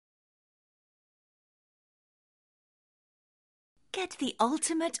Get the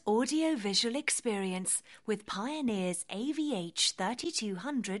ultimate audio-visual experience with Pioneer's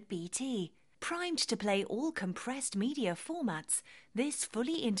AVH-3200BT. Primed to play all compressed media formats, this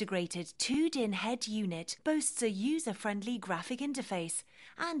fully integrated 2-DIN head unit boasts a user-friendly graphic interface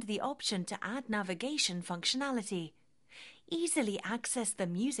and the option to add navigation functionality. Easily access the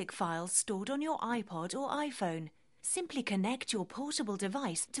music files stored on your iPod or iPhone. Simply connect your portable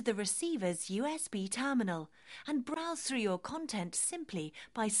device to the receiver's USB terminal and browse through your content simply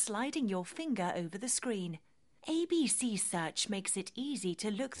by sliding your finger over the screen. ABC Search makes it easy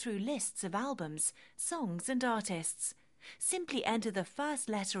to look through lists of albums, songs and artists. Simply enter the first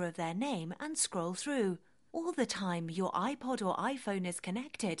letter of their name and scroll through. All the time your iPod or iPhone is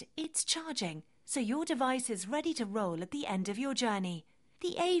connected, it's charging, so your device is ready to roll at the end of your journey.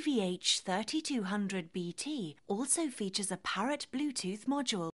 The AVH-3200BT also features a Parrot Bluetooth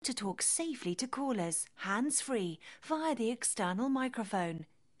module to talk safely to callers, hands-free, via the external microphone.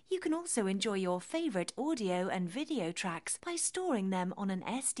 You can also enjoy your favorite audio and video tracks by storing them on an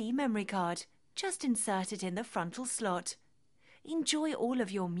SD memory card. Just insert it in the frontal slot. Enjoy all of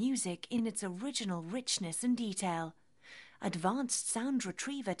your music in its original richness and detail. Advanced sound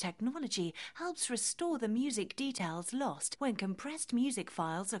retriever technology helps restore the music details lost when compressed music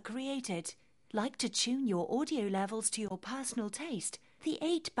files are created. Like to tune your audio levels to your personal taste? The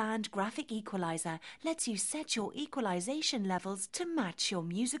 8-band graphic equalizer lets you set your equalization levels to match your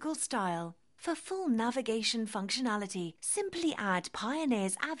musical style. For full navigation functionality, simply add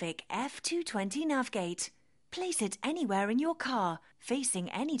Pioneer's AVH F220 Navigate. Place it anywhere in your car, facing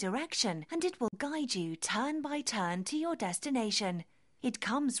any direction, and it will guide you turn by turn to your destination. It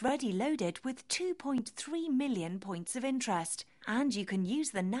comes ready loaded with 2.3 million points of interest, and you can use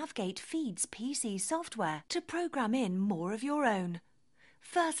the Navigate Feeds PC software to program in more of your own.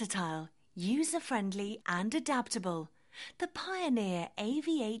 Versatile, user-friendly and adaptable. The Pioneer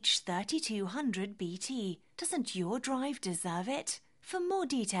AVH-3200BT. Doesn't your drive deserve it? For more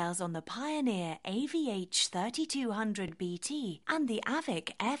details on the Pioneer AVH-3200BT and the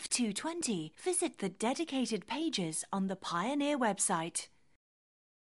AVH F220, visit the dedicated pages on the Pioneer website.